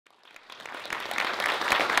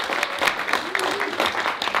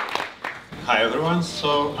Hi everyone,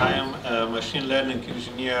 so I am a machine learning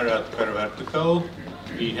engineer at Vertical.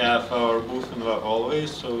 We have our booth in the hallway,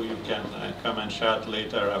 so you can come and chat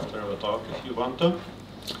later after the talk if you want to.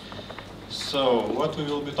 So what we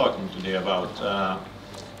will be talking today about?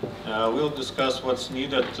 We'll discuss what's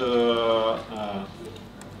needed to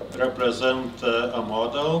represent a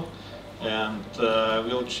model, and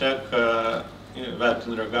we'll check that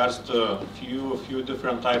in regards to a few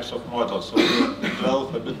different types of models. So we'll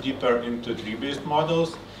delve a bit deeper into tree-based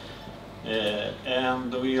models,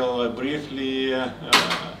 and we'll briefly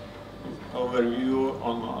overview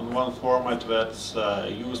on one format that's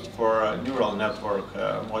used for neural network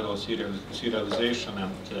model serialization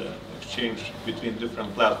and exchange between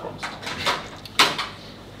different platforms.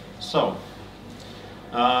 So,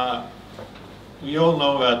 we all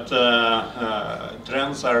know that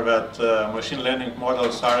trends are that machine learning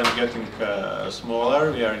models aren't getting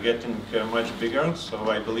smaller, we are getting much bigger, so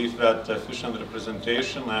I believe that efficient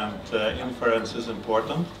representation and inference is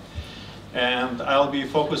important. And I'll be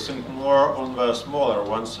focusing more on the smaller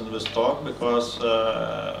ones in this talk because,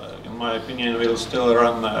 in my opinion, we'll still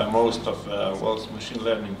run most of world's machine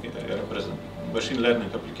learning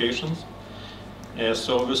applications.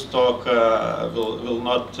 So this talk will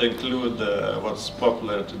not include what's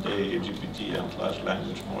popular today, GPT and large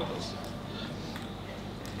language models.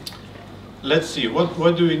 Let's see,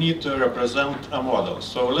 what do we need to represent a model?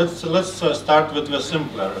 So let's start with the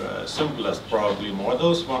simplest probably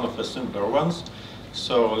models, one of the simpler ones.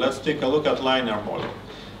 So let's take a look at linear model.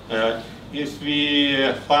 If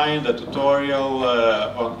we find a tutorial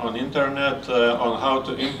on internet on how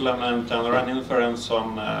to implement and run inference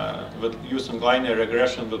on using linear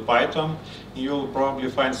regression with Python, you'll probably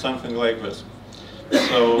find something like this.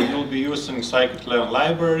 So you'll be using scikit-learn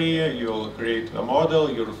library, you'll create a model,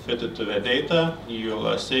 you'll fit it to the data,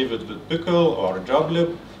 you'll save it with pickle or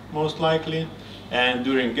joblib most likely, and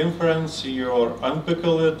during inference you'll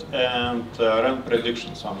unpickle it and run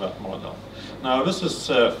predictions on that model. Now this is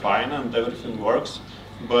fine and everything works,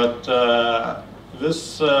 but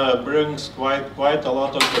this brings quite a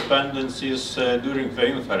lot of dependencies during the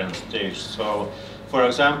inference stage. So, for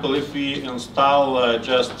example, if we install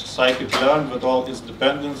just scikit-learn with all its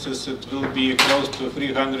dependencies, it will be close to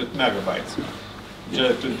 300 megabytes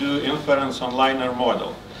to do inference on linear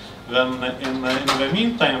model. Then in the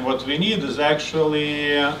meantime, what we need is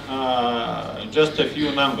actually just a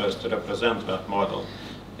few numbers to represent that model.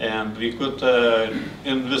 And we could,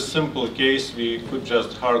 in this simple case, we could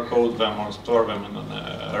just hard code them or store them in an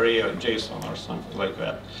array of JSON or something like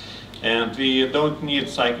that. And we don't need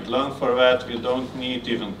scikit-learn for that, we don't need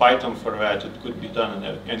even Python for that, it could be done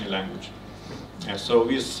in any language. And so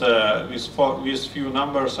these few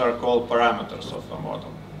numbers are called parameters of a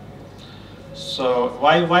model. So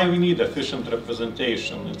why we need efficient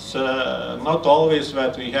representation? It's not always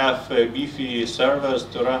that we have beefy servers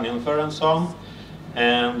to run inference on,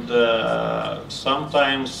 and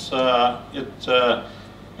sometimes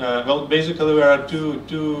well, basically there are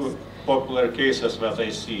two popular cases that I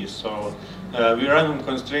see. So we run in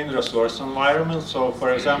constrained resource environments. So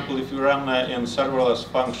for example, if you run in serverless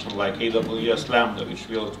function like AWS Lambda, which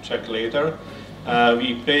we'll check later,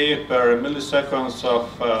 we pay per milliseconds of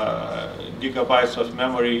gigabytes of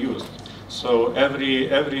memory used. So every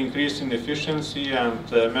increase in efficiency and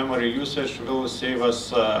memory usage will save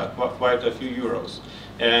us quite a few euros.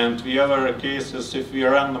 And the other case is if we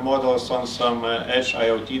run the models on some edge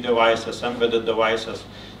IoT devices, embedded devices,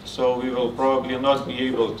 so we will probably not be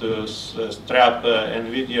able to strap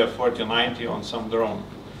NVIDIA 4090 on some drone.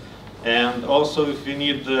 And also if we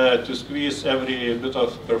need to squeeze every bit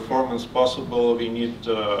of performance possible, we need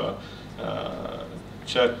to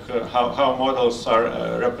check how models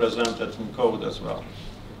are represented in code as well.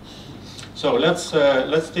 So let's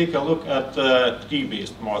take a look at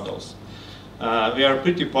tree-based models. They are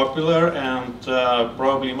pretty popular and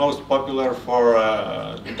probably most popular for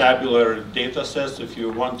tabular data sets if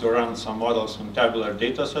you want to run some models on tabular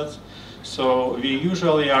data sets. So we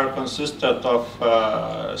usually are consisted of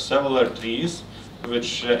several trees,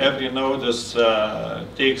 which every node is,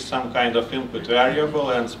 takes some kind of input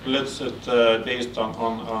variable and splits it based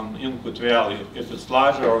on input value, if it's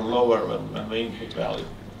larger or lower than the input value.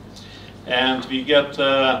 And we get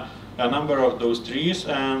a number of those trees,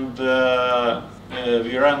 and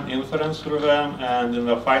we run inference through them, and in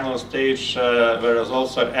the final stage the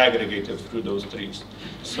results are aggregated through those trees.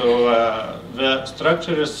 So the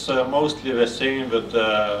structure is mostly the same with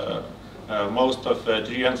most of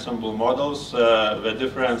tree ensemble models. The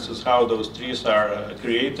difference is how those trees are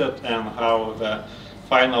created and how the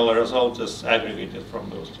final result is aggregated from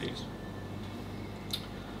those trees.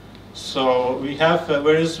 So we have,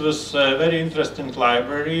 there is this very interesting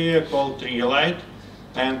library called Treelight,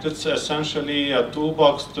 and it's essentially a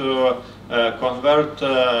toolbox to convert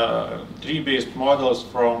tree-based models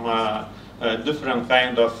from different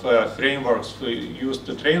kind of frameworks we use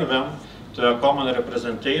to train them to a common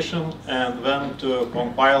representation, and then to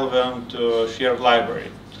compile them to shared library.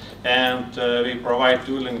 And we provide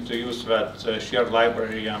tooling to use that shared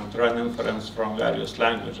library and run inference from various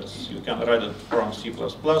languages. You can run it from C++,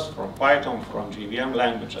 from Python, from JVM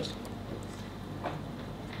languages.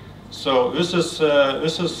 So this is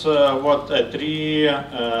what a tree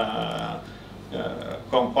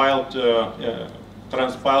compiled to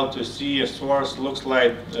transpiled to C source looks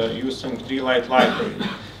like using Treelight library.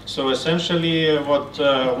 So essentially,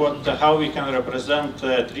 how we can represent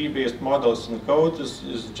tree-based models in code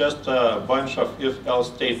is just a bunch of if-else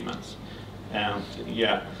statements. And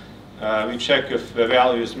yeah, we check if the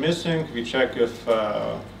value is missing, we check if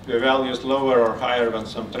the value is lower or higher than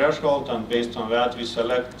some threshold, and based on that we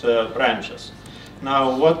select branches.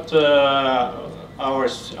 Now what our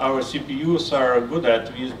CPUs are good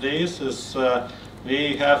at these days is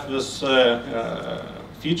we have this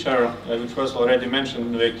feature, which was already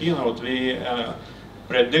mentioned in the keynote. We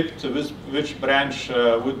predict which branch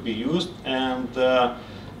would be used, and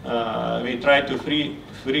we try to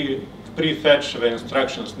pre-fetch the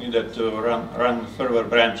instructions needed to run further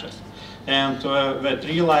branches. And the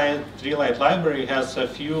Treelight library has a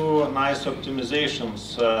few nice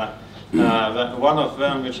optimizations. One of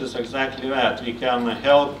them, which is exactly that, we can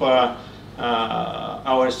help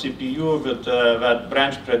our CPU with that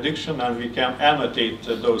branch prediction, and we can annotate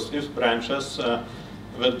those if branches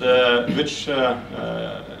with which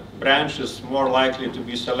branch is more likely to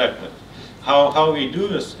be selected. How we do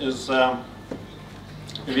this is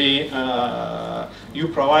you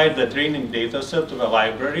provide the training data set to the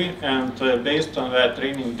library, and based on that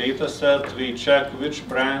training data set we check which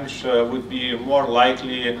branch would be more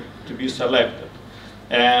likely to be selected.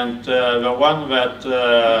 And the one that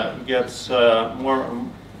gets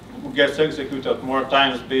executed more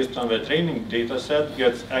times based on the training data set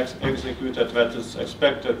gets executed that is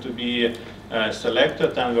expected to be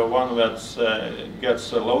selected, and the one that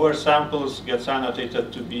gets lower samples gets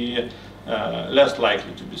annotated to be less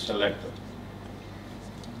likely to be selected.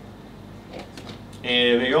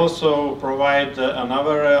 We also provide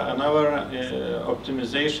another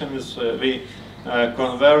optimization is we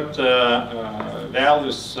convert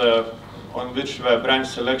values on which the branch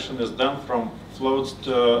selection is done from floats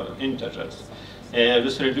to integers.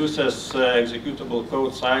 This reduces executable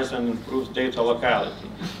code size and improves data locality.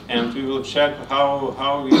 And we will check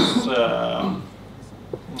how these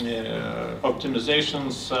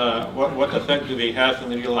optimizations, what effect do they have in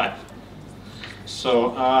real life. So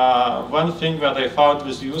one thing that I found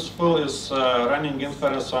was useful is running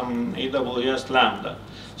inference on AWS Lambda.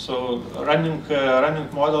 So running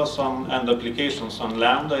models and applications on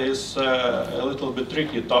Lambda is a little bit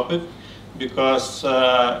tricky topic, because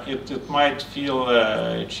it might feel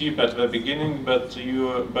cheap at the beginning, but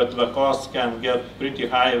the costs can get pretty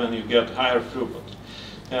high when you get higher throughput.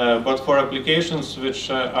 But for applications which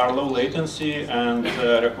are low latency and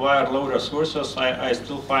require low resources, I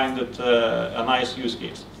still find it a nice use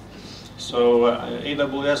case. So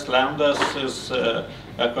AWS Lambda is a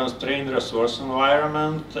constrained resource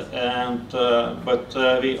environment, and but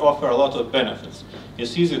we offer a lot of benefits.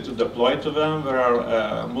 It's easy to deploy to them. There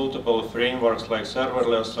are multiple frameworks like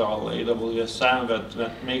serverless or AWS SAM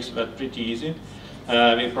that makes that pretty easy.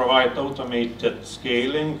 We provide automated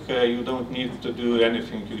scaling. You don't need to do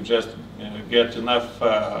anything. You just get enough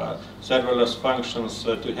serverless functions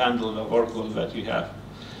to handle the workload that you have.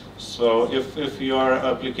 So if your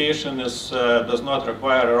application does not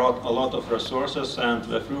require a lot of resources and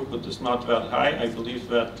the throughput is not that high, I believe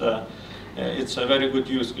that it's a very good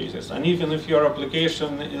use case. And even if your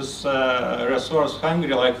application is resource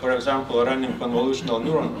hungry, like for example running convolutional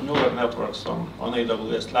neural networks on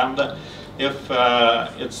AWS Lambda, if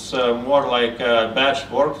it's more like a batch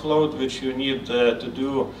workflow which you need to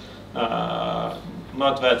do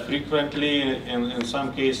not that frequently, in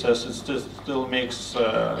some cases it still makes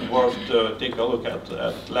worth to take a look at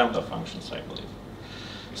Lambda functions, I believe.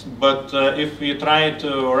 But if we try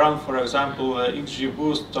to run, for example,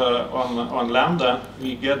 XGBoost on Lambda,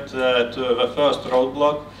 we get to the first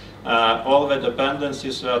roadblock. All the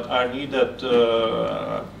dependencies that are needed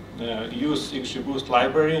to use XGBoost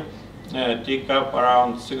library take up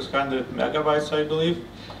around 600 megabytes, I believe.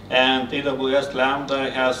 And AWS Lambda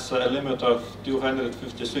has a limit of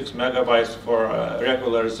 256 megabytes for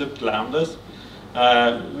regular zipped lambdas.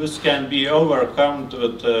 This can be overcome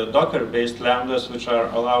with Docker-based lambdas, which are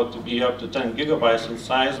allowed to be up to 10 gigabytes in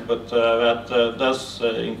size, but that does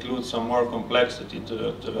include some more complexity to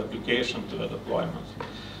the application, to the deployment,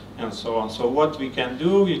 and so on. So what we can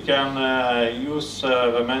do, we can use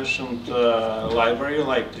the mentioned library,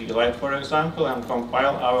 like Treelight, for example, and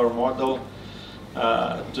compile our model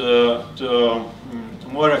to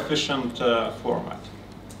more efficient format.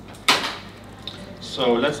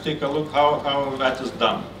 So let's take a look how that is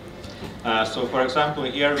done. So for example,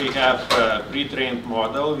 here we have a pre-trained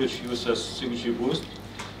model which uses 6G Boost,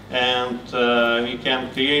 and we can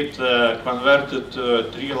create, convert it to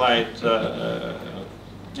Treelight,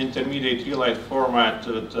 intermediate Treelight format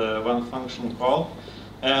with one function call,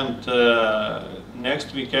 and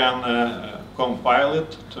next we can compile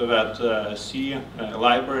it to that C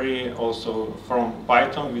library, also from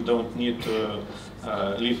Python. We don't need to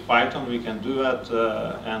leave Python, we can do that,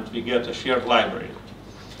 and we get a shared library.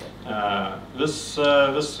 This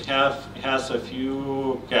has a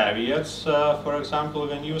few caveats, for example,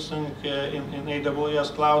 when using in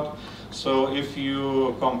AWS Cloud. So if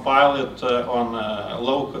you compile it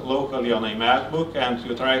locally on a MacBook and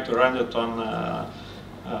you try to run it on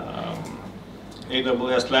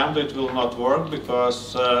AWS Lambda, it will not work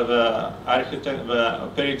because the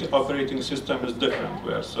operating system is different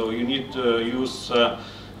there. So you need to use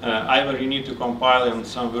either you need to compile in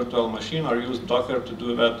some virtual machine or use Docker to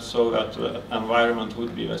do that, so that the environment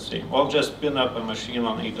would be the same. Or just spin up a machine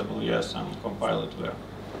on AWS and compile it there.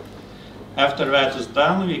 After that is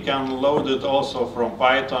done, we can load it also from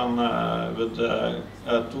Python with a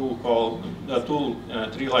tool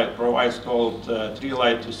Treelight provides called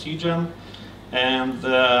Treelight to CGen. And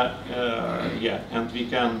and we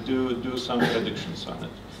can do some predictions on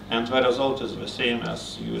it, and the result is the same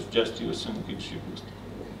as just using 6G Boost.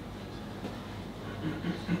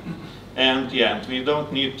 And and we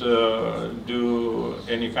don't need to do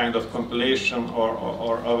any kind of compilation or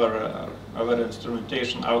other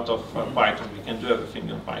instrumentation out of Python. We can do everything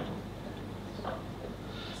in Python.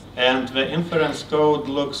 And the inference code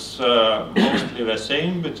looks mostly the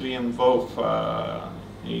same between both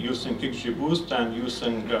using 6G Boost and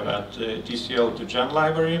using that TCL to Gen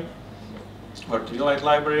library or Treelight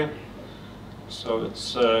library. So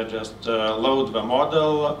it's just load the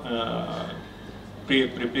model,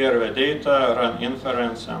 prepare the data, run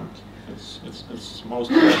inference, and it's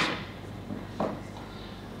mostly the same.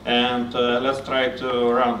 And let's try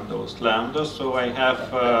to run those lambdas. So I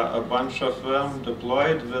have a bunch of them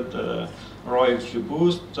deployed with raw 6G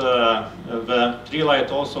Boost. The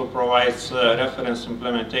Treelight also provides reference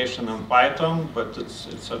implementation in Python, but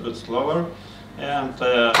it's a bit slower. And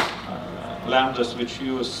lambdas which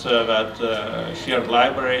use that shared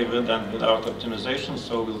library with and without optimization.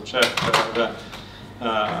 So we'll check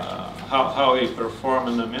how they perform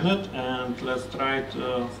in a minute. And let's try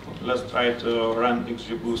to run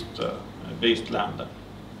 6G Boost based lambda.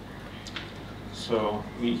 So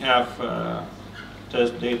we have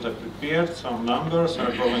test data prepared, some numbers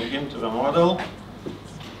are going into the model.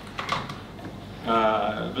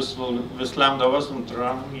 This lambda wasn't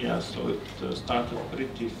run yet, so it started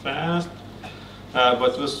pretty fast.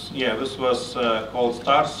 But this was called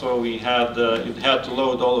start, so we had it had to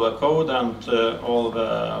load all the code and all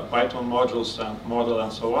the Python modules and model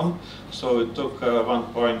and so on. So it took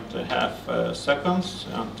 1.5 seconds,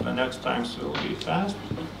 and the next times will be fast.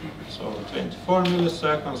 So 24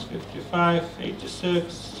 milliseconds, 55,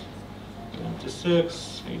 86,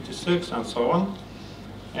 26, 86, and so on.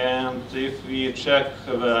 And if we check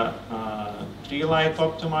the Treelight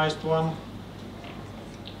optimized one,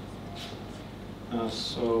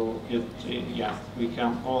 we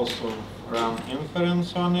can also run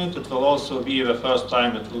inference on it. It will also be the first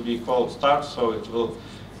time it will be called start, so it will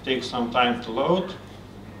take some time to load.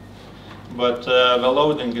 But the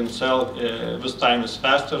loading itself this time is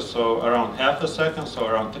faster, so around half a second, so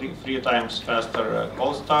around three times faster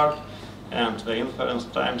call start, and the inference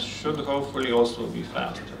times should hopefully also be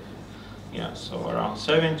faster. Yeah, so around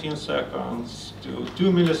 17 seconds to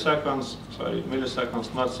 2 milliseconds, sorry,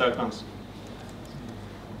 milliseconds, not seconds.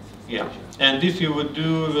 Yeah, and if you would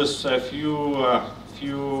do this a few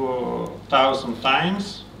thousand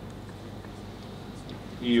times,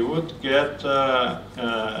 you would get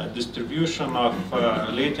a distribution of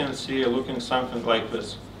latency looking something like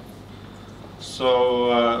this.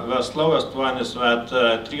 So the slowest one is that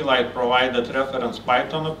Treelight provided reference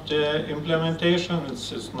Python implementation.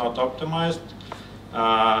 It's not optimized.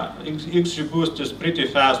 6G Boost is pretty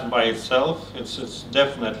fast by itself. It's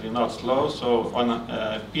definitely not slow. So on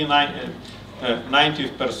P90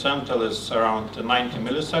 90th percentile is around 90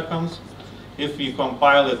 milliseconds. if we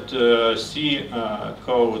compile it to C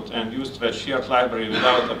code and use that shared library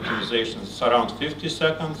without optimizations, it's around 50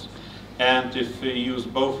 seconds. And if we use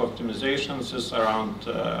both optimizations, it's around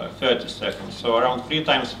 30 seconds. So around 3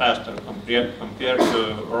 times faster compared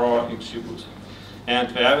to raw XGBoost. And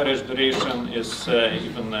the average duration is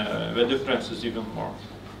the difference is even more.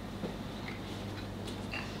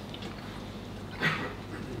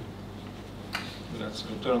 Let's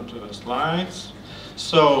return to the slides.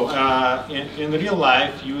 So in real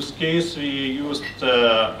life use case, we used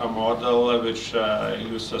a model which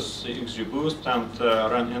uses XGBoost and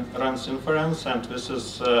runs inference, and this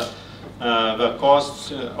is the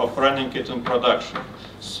costs of running it in production.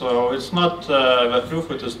 So it's not, the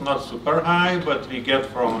throughput is not super high, but we get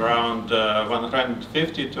from around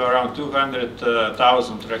 150 to around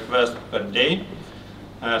 200,000 requests per day,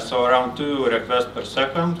 so around 2 requests per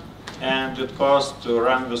second. And it costs to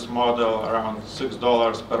run this model around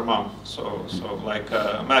 $6 per month, so like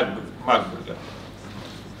a MacBook.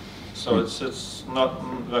 So it's not,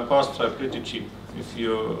 the costs are pretty cheap if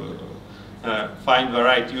you find the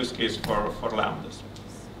right use case for Lambdas.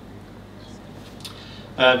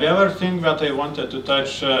 The other thing that I wanted to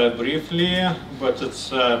touch briefly, but it's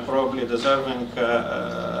probably deserving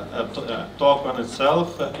a talk on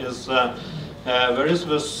itself, is there is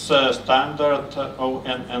this standard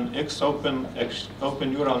ONNX,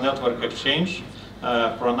 Open Neural Network Exchange,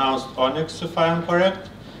 pronounced ONNX if I am correct.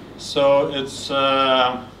 So it's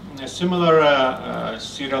a similar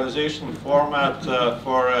serialization format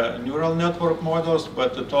for neural network models,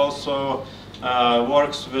 but it also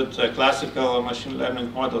works with classical machine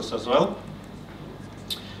learning models as well.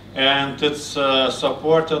 And it's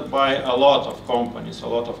supported by a lot of companies. A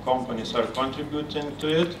lot of companies are contributing to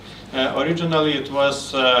it. Originally it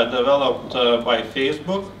was developed by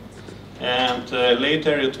Facebook, and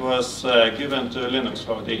later it was given to Linux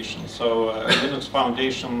Foundation. So Linux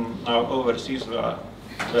Foundation now oversees the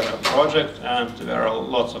project, and there are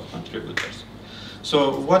lots of contributors.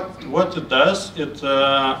 So what it does, it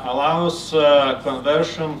allows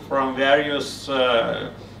conversion from various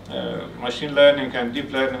machine learning and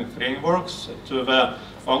deep learning frameworks to the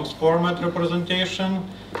ONNX format representation,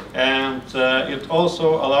 and it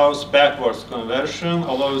also allows backwards conversion,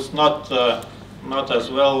 although it's not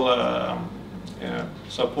as well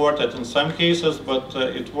supported in some cases, but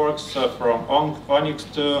it works from ONNX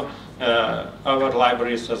to other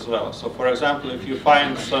libraries as well. So for example, if you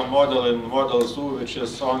find some model in Model Zoo which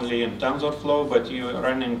is only in TensorFlow, but you're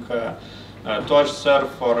running TorchServe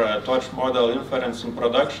for Torch model inference in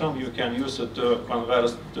production, you can use it to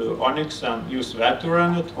convert to ONNX and use that to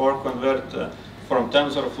run it, or convert from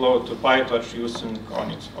TensorFlow to PyTorch using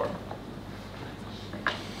ONNX format.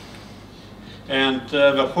 And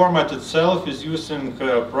the format itself is using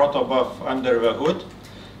protobuf under the hood,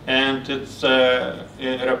 and it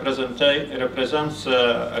represents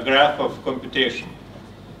a graph of computation,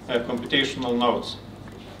 computational nodes.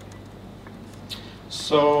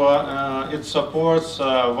 So it supports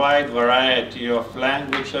a wide variety of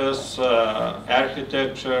languages,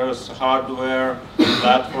 architectures, hardware,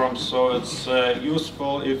 platforms. So it's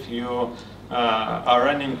useful if you are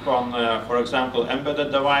running on, for example,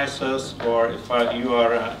 embedded devices, or if you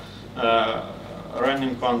are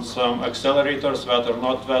running on some accelerators that are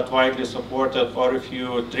not that widely supported, or if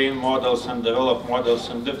you train models and develop models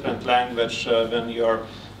in different language than your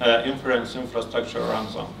inference infrastructure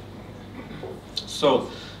runs on. So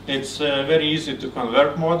it's very easy to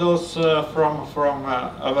convert models from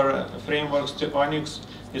other frameworks to ONNX.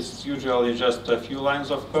 It's usually just a few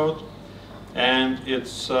lines of code, and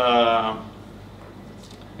it's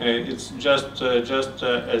just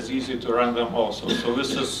as easy to run them also. So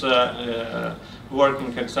this is a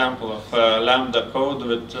working example of Lambda code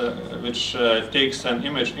which takes an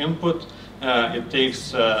image input. It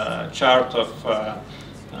takes a chart of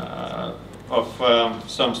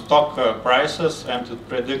some stock prices, and it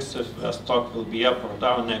predicts if the stock will be up or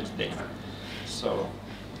down next day. So,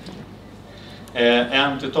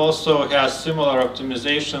 and it also has similar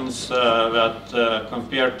optimizations that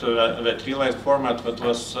compared to the tree-like format that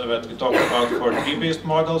we talked about for tree-based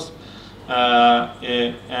models. But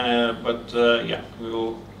yeah,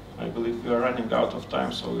 I believe we are running out of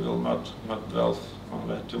time, so we will not delve on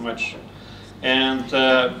that too much. And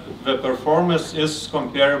the performance is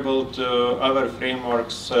comparable to other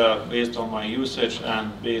frameworks based on my usage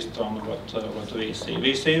and based on what they say.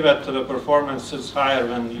 They say that the performance is higher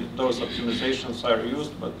when those optimizations are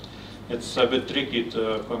used, but it's a bit tricky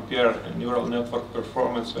to compare neural network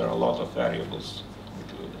performance. There are a lot of variables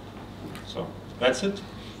included. So that's it.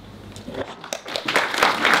 Thank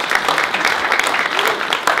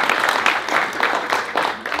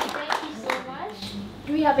you so much.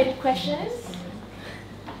 have any questions?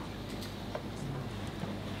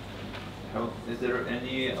 Is there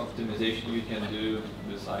any optimization you can do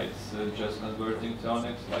besides just converting to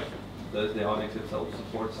Onyx? Like, does the Onyx itself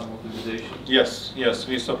support some optimization? Yes, yes,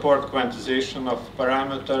 we support quantization of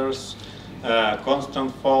parameters,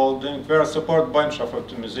 constant folding. We support a bunch of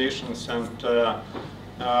optimizations, and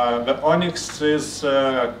the Onyx is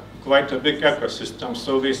quite a big ecosystem.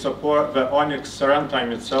 So we support the Onyx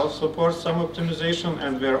runtime itself supports some optimization,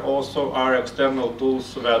 and there also are external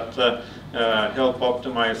tools that help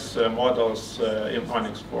optimize models in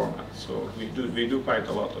Onyx format. So we do quite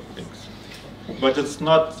a lot of things. But it's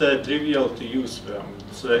not trivial to use them.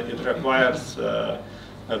 It requires a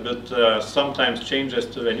bit, sometimes changes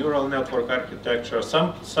to the neural network architecture.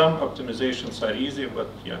 Some optimizations are easy, but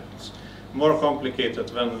yeah, it's more complicated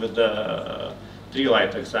than with the tree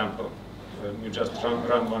light example. You just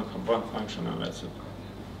run one function and that's it.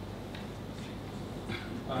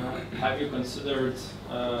 Have you considered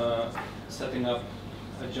setting up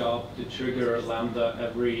a job to trigger Lambda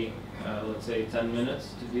every, let's say, 10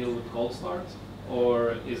 minutes to deal with cold start?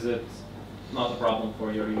 Or is it not a problem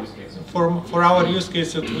for your use case? For our use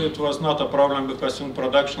case, it was not a problem because in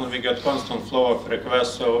production we get constant flow of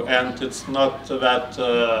requests, so, and it's not that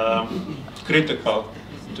critical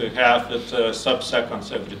to have it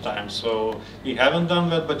sub-seconds every time. So we haven't done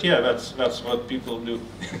that, but yeah, that's what people do.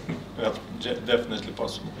 That's definitely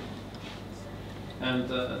possible. And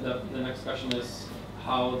the next question is,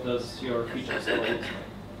 how does your feature store look like?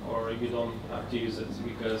 Or you don't have to use it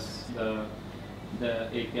because the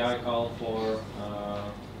API call for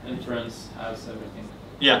inference has everything?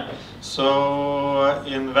 Yeah, so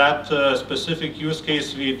in that specific use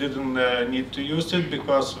case we didn't need to use it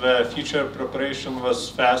because the feature preparation was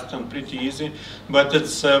fast and pretty easy, but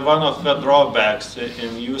it's one of the drawbacks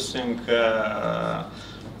in using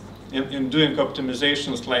in doing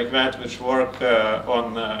optimizations like that which work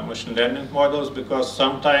on machine learning models, because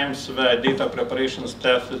sometimes the data preparation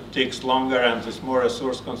step takes longer and is more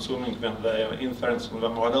resource consuming than the inference in the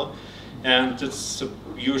model. And it's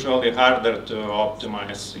usually harder to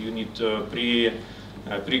optimize. You need to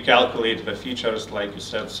pre-calculate the features, like you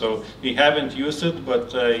said. So we haven't used it,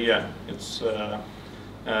 but yeah, it's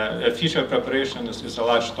feature preparation is a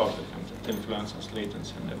large topic and it influences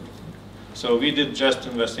latency and everything. So we did just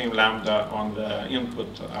in the same Lambda on the input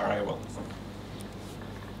arrival.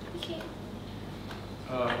 Okay.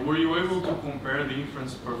 Were you able to compare the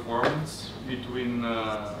inference performance between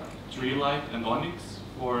tree-like and Onyx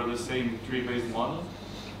for the same tree-based model?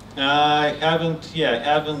 I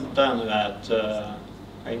haven't done that.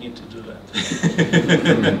 I need to do that.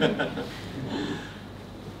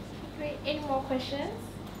 Great. Any more questions?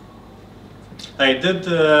 I did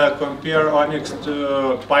compare Onyx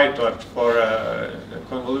to PyTorch for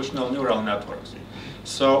convolutional neural networks.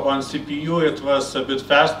 So on CPU it was a bit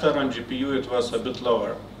faster, on GPU it was a bit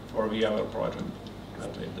lower for the other project that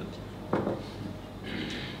I did.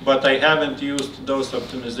 But I haven't used those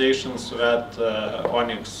optimizations that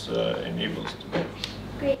Onyx enables to do.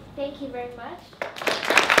 Great, thank you very much.